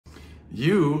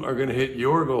You are going to hit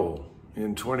your goal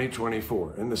in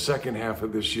 2024, in the second half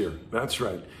of this year. That's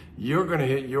right. You're going to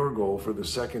hit your goal for the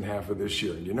second half of this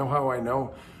year. You know how I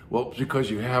know? Well, because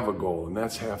you have a goal, and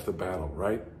that's half the battle,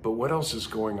 right? But what else is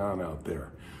going on out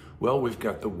there? Well, we've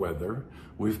got the weather,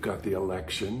 we've got the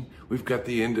election, we've got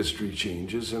the industry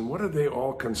changes, and what are they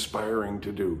all conspiring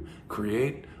to do?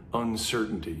 Create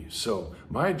uncertainty. So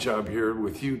my job here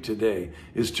with you today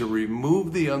is to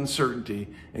remove the uncertainty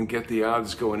and get the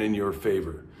odds going in your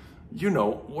favor. You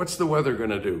know, what's the weather going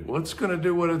to do? Well, it's going to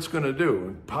do what it's going to do.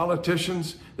 And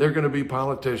politicians, they're going to be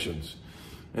politicians.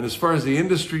 And as far as the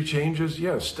industry changes,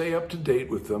 yes, stay up to date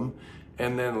with them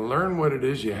and then learn what it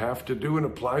is you have to do and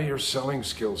apply your selling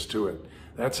skills to it.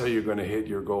 That's how you're going to hit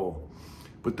your goal.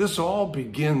 But this all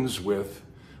begins with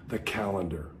the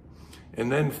calendar. And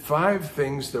then 5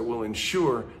 things that will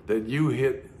ensure that you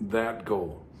hit that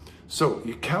goal. So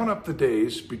you count up the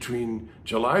days between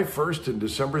July 1st and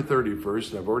December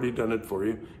 31st. I've already done it for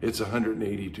you. It's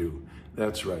 182.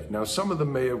 That's right. Now, some of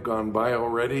them may have gone by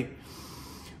already,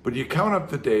 but you count up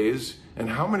the days, and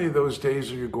how many of those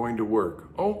days are you going to work?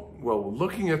 Oh, well,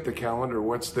 looking at the calendar,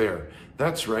 what's there?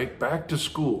 That's right, back to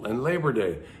school and Labor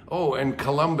Day. Oh, and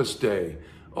Columbus Day.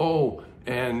 Oh,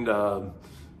 and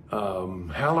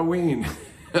Halloween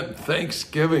and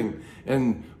Thanksgiving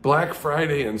and Black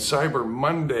Friday and Cyber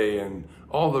Monday and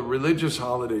all the religious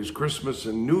holidays, Christmas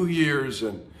and New Year's,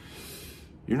 and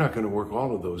you're not going to work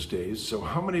all of those days. So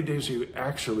how many days are you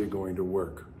actually going to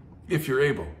work, if you're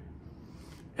able?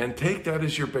 And take that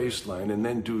as your baseline and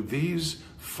then do these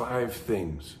 5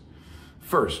 things.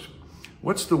 First,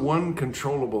 what's the one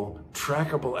controllable,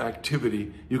 trackable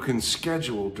activity you can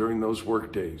schedule during those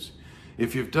work days?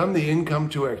 If you've done the income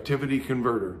to activity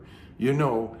converter, you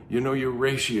know your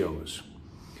ratios.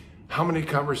 How many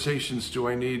conversations do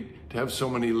I need to have so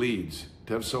many leads,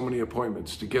 to have so many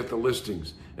appointments, to get the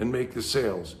listings and make the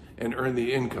sales and earn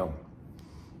the income?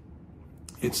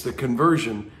 It's the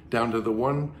conversion down to the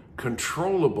one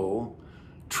controllable,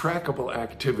 trackable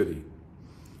activity.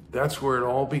 That's where it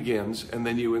all begins, and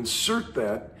then you insert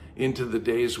that into the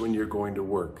days when you're going to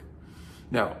work.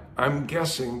 Now, I'm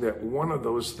guessing that one of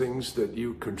those things that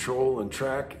you control and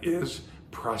track is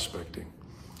prospecting.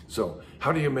 So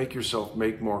how do you make yourself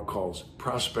make more calls,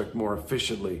 prospect more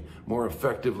efficiently, more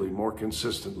effectively, more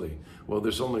consistently? Well,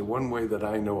 there's only one way that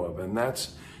I know of, and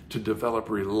that's to develop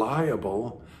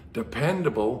reliable,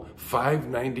 dependable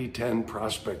 5-90-10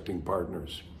 prospecting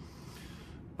partners.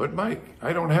 But Mike,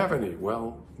 I don't have any.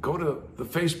 Well, go to the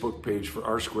Facebook page for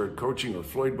R Squared Coaching or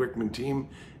Floyd Wickman Team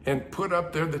and put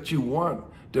up there that you want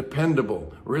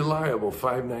dependable, reliable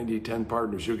 5-90-10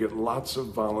 partners. You'll get lots of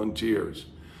volunteers,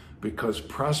 because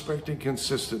prospecting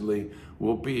consistently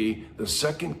will be the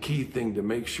second key thing to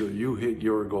make sure you hit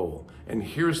your goal. And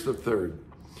here's the third.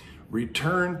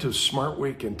 Return to Smart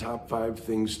Week and top 5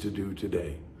 things to do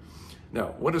today.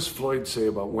 Now, what does Floyd say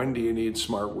about when do you need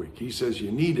Smart Week? He says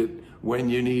you need it when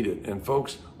you need it. And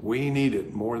folks, we need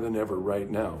it more than ever right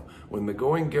now. When the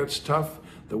going gets tough,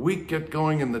 the weak get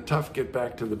going and the tough get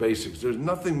back to the basics. There's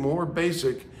nothing more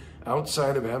basic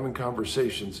outside of having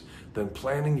conversations than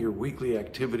planning your weekly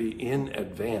activity in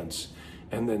advance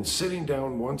and then sitting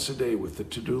down once a day with the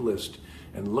to-do list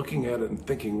and looking at it and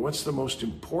thinking, what's the most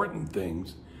important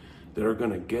things that are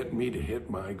going to get me to hit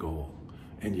my goal?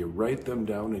 And you write them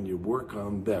down and you work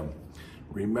on them.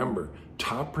 Remember,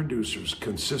 top producers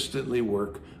consistently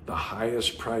work the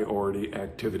highest priority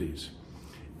activities.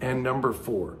 And number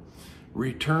 4,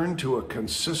 return to a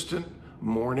consistent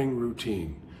morning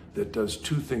routine that does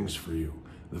 2 things for you.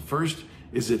 The first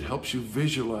is it helps you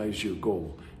visualize your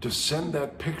goal, to send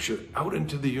that picture out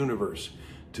into the universe,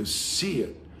 to see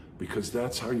it, because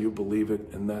that's how you believe it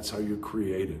and that's how you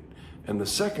create it. And the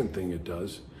second thing it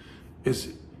does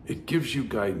is it gives you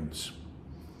guidance.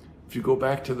 If you go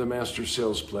back to the Master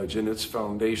Sales Pledge and its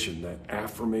foundation, that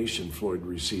affirmation Floyd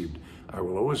received, I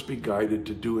will always be guided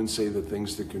to do and say the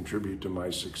things that contribute to my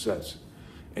success.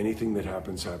 Anything that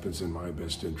happens, happens in my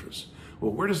best interest.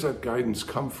 Well, where does that guidance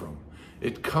come from?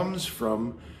 It comes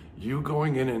from you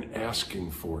going in and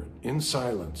asking for it in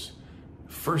silence,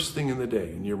 first thing in the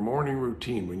day, in your morning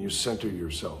routine when you center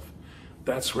yourself.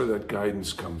 That's where that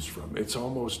guidance comes from. It's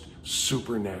almost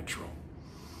supernatural.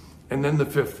 And then the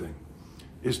 5th thing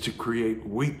is to create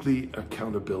weekly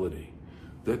accountability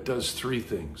that does 3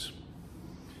 things.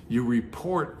 You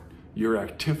report your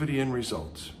activity and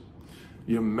results.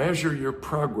 You measure your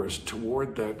progress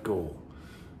toward that goal,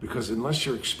 because unless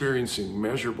you're experiencing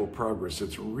measurable progress,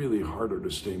 it's really harder to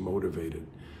stay motivated.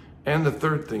 And the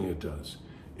 3rd thing it does,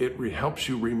 it helps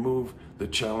you remove the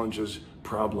challenges,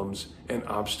 problems, and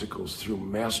obstacles through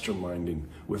masterminding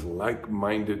with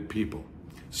like-minded people.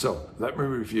 So let me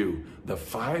review the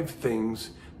 5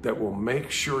 things that will make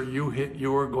sure you hit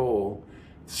your goal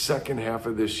second half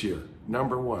of this year.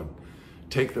 Number 1,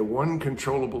 take the one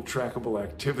controllable, trackable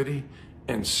activity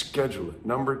and schedule it.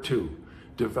 Number 2,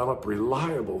 develop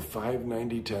reliable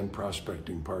 5-90-10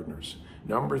 prospecting partners.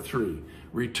 Number 3,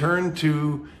 return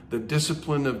to the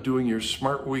discipline of doing your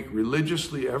Smart Week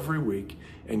religiously every week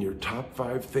and your top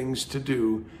 5 things to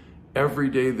do every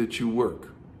day that you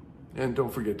work. And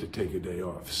don't forget to take a day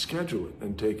off. Schedule it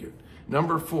and take it.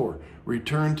 Number 4,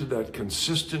 return to that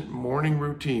consistent morning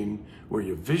routine where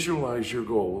you visualize your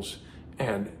goals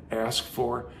and ask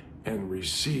for and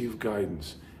receive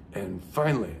guidance. And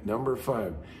finally, number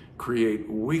 5, create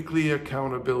weekly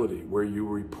accountability where you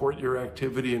report your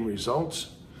activity and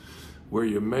results, where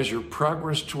you measure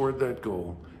progress toward that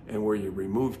goal, and where you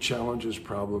remove challenges,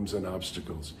 problems, and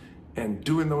obstacles. And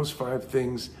doing those 5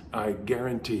 things, I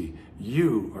guarantee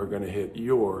you are going to hit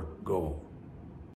your goal.